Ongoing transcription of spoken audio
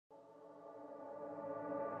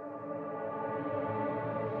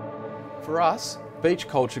For us, beach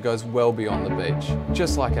culture goes well beyond the beach,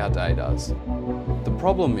 just like our day does. The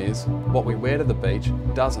problem is, what we wear to the beach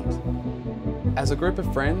doesn't. As a group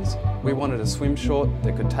of friends, we wanted a swim short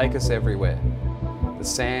that could take us everywhere. The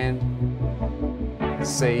sand,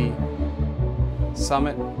 sea,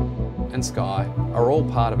 summit and sky are all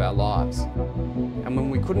part of our lives. And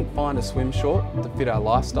when we couldn't find a swim short that fit our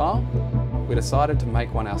lifestyle, we decided to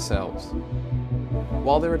make one ourselves.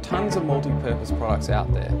 While there are tons of multi-purpose products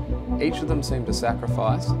out there, each of them seem to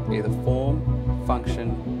sacrifice either form,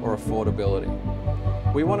 function or affordability.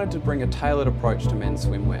 We wanted to bring a tailored approach to men's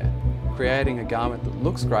swimwear, creating a garment that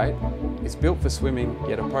looks great, is built for swimming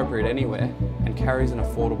yet appropriate anywhere, and carries an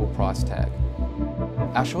affordable price tag.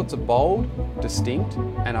 Our shorts are bold, distinct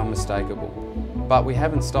and unmistakable, but we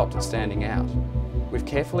haven't stopped at standing out. We've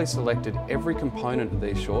carefully selected every component of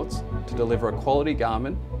these shorts to deliver a quality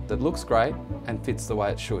garment that looks great and fits the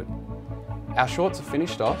way it should. Our shorts are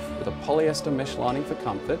finished off with a polyester mesh lining for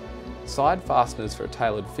comfort, side fasteners for a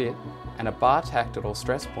tailored fit, and a bar tacked at all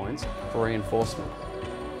stress points for reinforcement.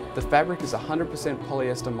 The fabric is 100%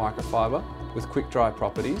 polyester microfiber with quick dry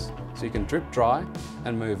properties, so you can drip dry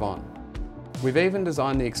and move on. We've even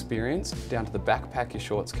designed the experience down to the backpack your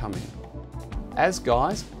shorts come in. As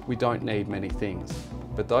guys, we don't need many things,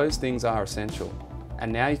 but those things are essential.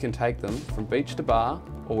 And now you can take them from beach to bar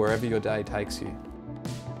or wherever your day takes you.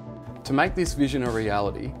 To make this vision a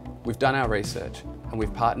reality, we've done our research and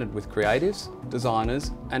we've partnered with creatives,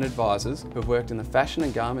 designers and advisors who've worked in the fashion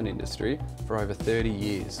and garment industry for over 30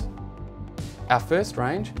 years. Our first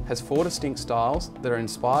range has 4 distinct styles that are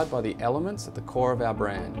inspired by the elements at the core of our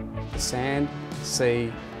brand: the sand,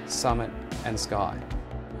 sea, summit and sky.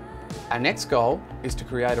 Our next goal is to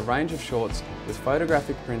create a range of shorts with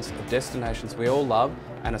photographic prints of destinations we all love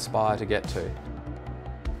and aspire to get to.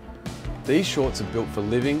 These shorts are built for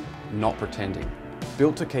living, not pretending.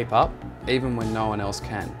 Built to keep up, even when no one else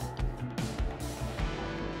can.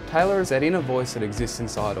 Taylor is that inner voice that exists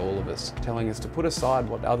inside all of us, telling us to put aside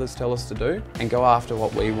what others tell us to do and go after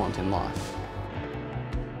what we want in life.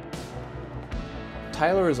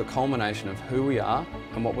 Taylor is a culmination of who we are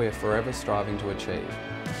and what we are forever striving to achieve.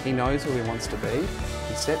 He knows who he wants to be,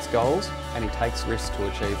 he sets goals and he takes risks to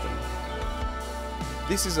achieve them.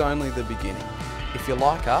 This is only the beginning. If you're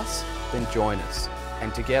like us, then join us,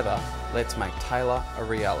 and together, let's make Taylor a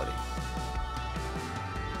reality.